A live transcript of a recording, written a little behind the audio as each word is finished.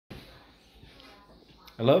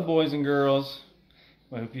Hello, boys and girls.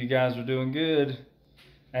 I hope you guys are doing good.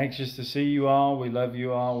 Anxious to see you all. We love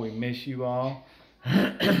you all. We miss you all.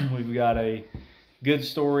 We've got a good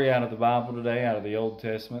story out of the Bible today, out of the Old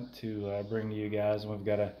Testament, to bring to you guys. We've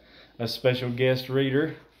got a special guest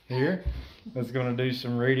reader here that's going to do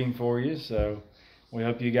some reading for you. So we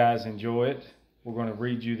hope you guys enjoy it. We're going to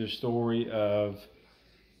read you the story of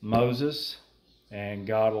Moses and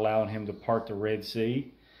God allowing him to part the Red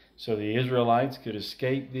Sea so the Israelites could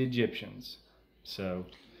escape the Egyptians. So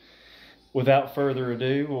without further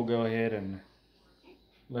ado, we'll go ahead and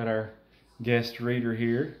let our guest reader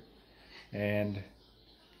here, and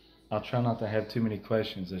I'll try not to have too many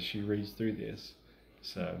questions as she reads through this,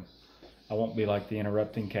 so I won't be like the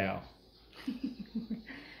interrupting cow.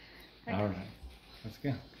 Okay. All right, let's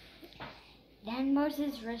go. Then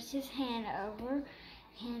Moses raised his hand over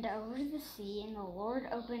the sea, and the Lord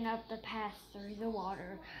opened up the path through the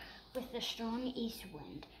water with a strong east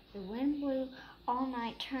wind. The wind blew all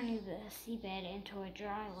night, turning the seabed into a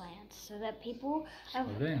dry land, so that people of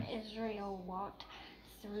Israel walked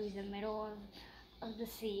through the middle of the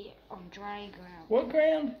sea on dry ground. What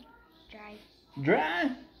ground? Dry.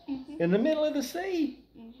 Dry? Mm-hmm. In the middle of the sea?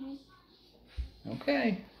 Mm-hmm.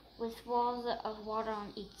 Okay. With walls of water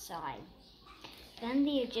on each side. Then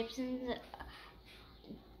the Egyptians,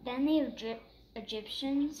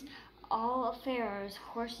 all of Pharaoh's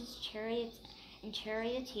horses, chariots, and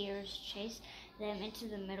charioteers chased them into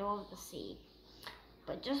the middle of the sea.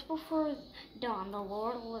 But just before dawn, the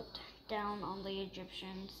Lord looked down on the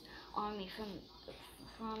Egyptians' army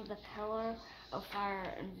from the pillar of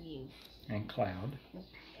fire and view. And cloud.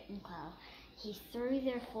 He threw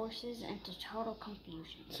their forces into total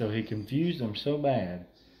confusion. So he confused them so bad,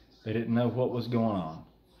 they didn't know what was going on.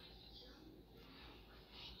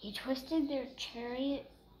 He twisted their chariot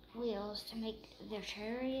wheels to make their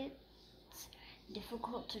chariots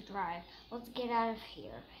difficult to drive. Let's get out of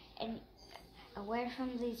here and away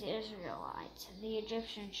from these Israelites. The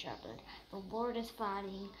Egyptians shouted. The Lord is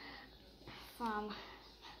fighting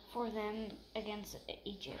for them against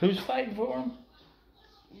Egypt. Who's fighting for them?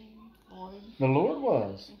 Lord. The Lord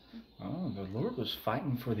was. Oh, the Lord was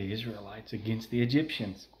fighting for the Israelites against the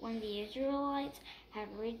Egyptians. When the Israelites had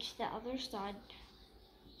reached the other side,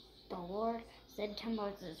 the Lord said to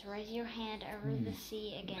Moses, "Raise your hand over the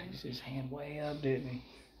sea again." Raised his hand way up, didn't he?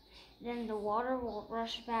 Then the water will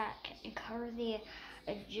rush back and cover the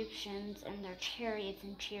Egyptians and their chariots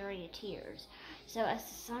and charioteers. So as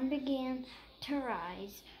the sun began to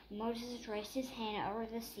rise, Moses raised his hand over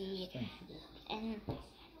the sea, and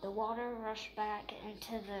the water rushed back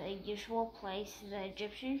into the usual place. The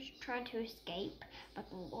Egyptians tried to escape, but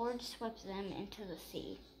the Lord swept them into the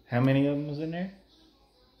sea. How many of them was in there?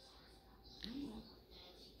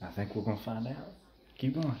 I think we're going to find out.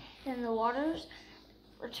 Keep going. Then the waters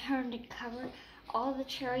returned and covered all the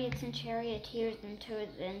chariots and charioteers into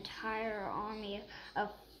the entire army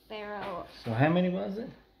of Pharaoh. So how many was it?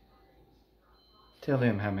 Tell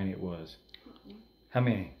them how many it was. How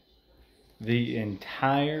many? The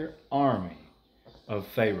entire army of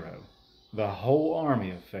Pharaoh. The whole army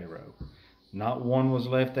of Pharaoh. Not one was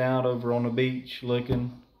left out over on the beach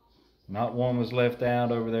looking. Not one was left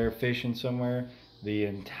out over there fishing somewhere. The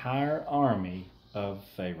entire army of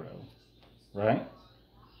Pharaoh. Right?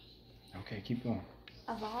 Okay, keep going.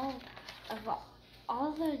 Of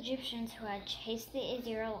all the Egyptians who had chased the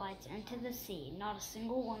Israelites into the sea, not a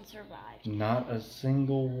single one survived. Not a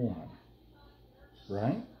single one.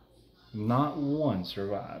 Right? Not one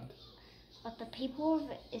survived. But the people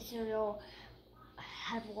of Israel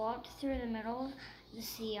had walked through the middle of the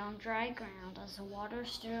sea on dry ground as the water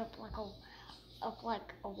stood up like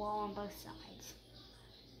a wall on both sides.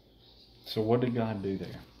 So what did God do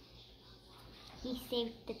there? He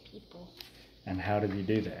saved the people. And how did he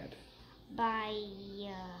do that? By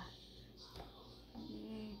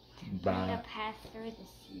a path through the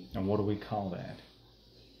sea. And what do we call that?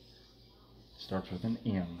 Starts with an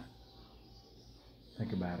M.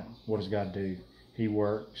 Think about it. What does God do? He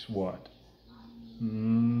works what?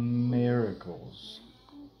 Miracles.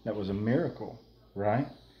 That was a miracle, right?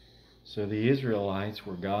 So the Israelites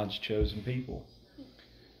were God's chosen people.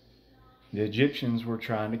 The Egyptians were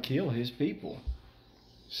trying to kill his people.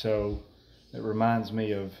 So it reminds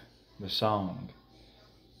me of the song,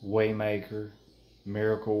 Waymaker,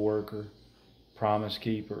 Miracle Worker, Promise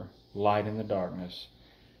Keeper, Light in the Darkness.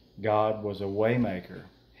 God was a waymaker.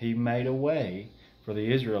 He made a way for the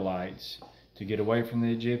Israelites to get away from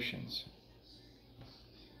the Egyptians.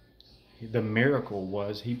 The miracle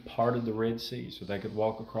was he parted the Red Sea so they could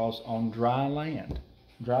walk across on dry land.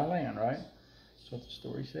 Dry land, right? That's what the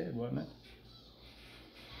story said, wasn't it?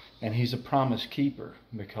 And he's a promise keeper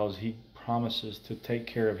because he promises to take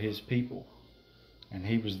care of his people. And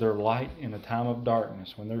he was their light in a time of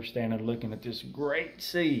darkness when they're standing looking at this great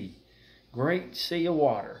sea of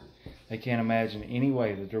water. They can't imagine any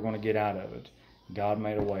way that they're going to get out of it. God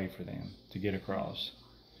made a way for them to get across.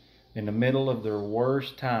 In the middle of their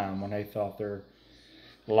worst time, when they thought their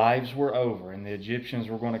lives were over and the Egyptians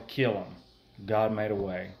were going to kill them, God made a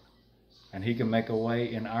way. And he can make a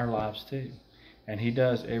way in our lives too. And he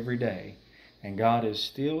does every day. And God is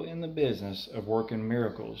still in the business of working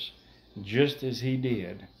miracles, just as he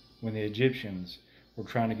did when the Egyptians were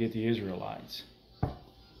trying to get the Israelites.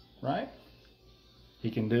 Right?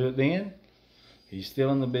 He can do it then. He's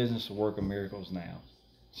still in the business of working miracles now.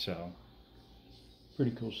 So,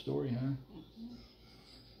 pretty cool story, huh?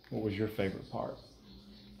 What was your favorite part?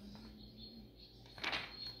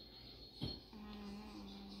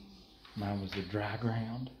 Mine was the dry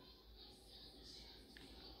ground.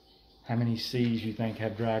 How many seas you think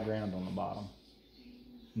have dry ground on the bottom?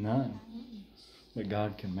 None. But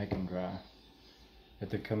God can make them dry. At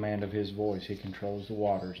the command of his voice, he controls the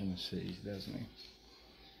waters and the seas, doesn't he?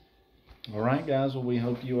 All right, guys. Well, we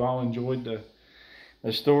hope you all enjoyed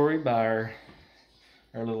the story by our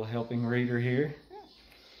little helping reader here.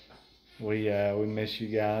 We miss you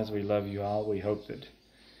guys. We love you all. We hope that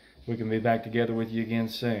we can be back together with you again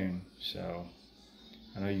soon. So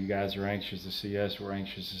I know you guys are anxious to see us. We're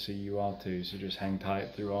anxious to see you all too. So just hang tight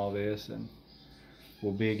through all this, and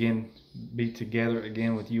we'll be together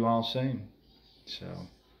again with you all soon. So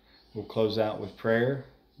we'll close out with prayer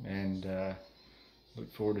and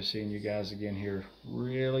look forward to seeing you guys again here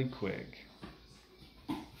really quick.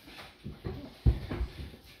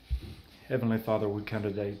 Heavenly Father, we come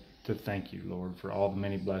today to thank you, Lord, for all the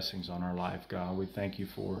many blessings on our life, God. We thank you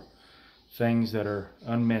for things that are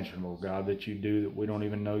unmentionable, God, that you do that we don't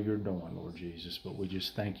even know you're doing, Lord Jesus. But we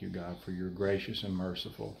just thank you, God, for you're gracious and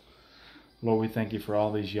merciful. Lord, we thank you for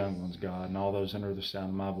all these young ones, God, and all those under the sound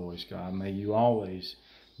of my voice, God. May you always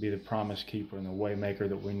be the promise keeper and the way maker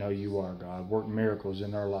that we know you are, God. Work miracles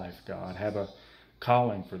in their life, God. Have a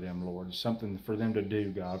calling for them, Lord. Something for them to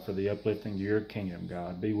do, God, for the uplifting of your kingdom,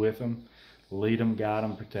 God. Be with them. Lead them, guide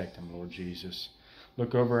them, protect them, Lord Jesus.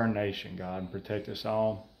 Look over our nation, God, and protect us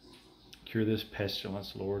all. Cure this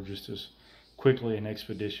pestilence, Lord, just as quickly and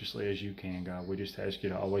expeditiously as you can, God. We just ask you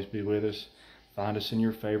to always be with us. Find us in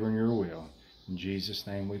your favor and your will. In Jesus'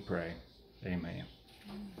 name we pray. Amen.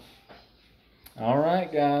 All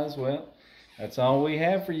right, guys. Well, that's all we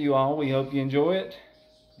have for you all. We hope you enjoy it.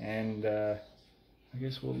 And I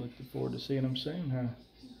guess we'll look forward to seeing them soon, huh?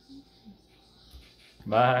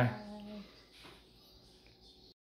 Bye.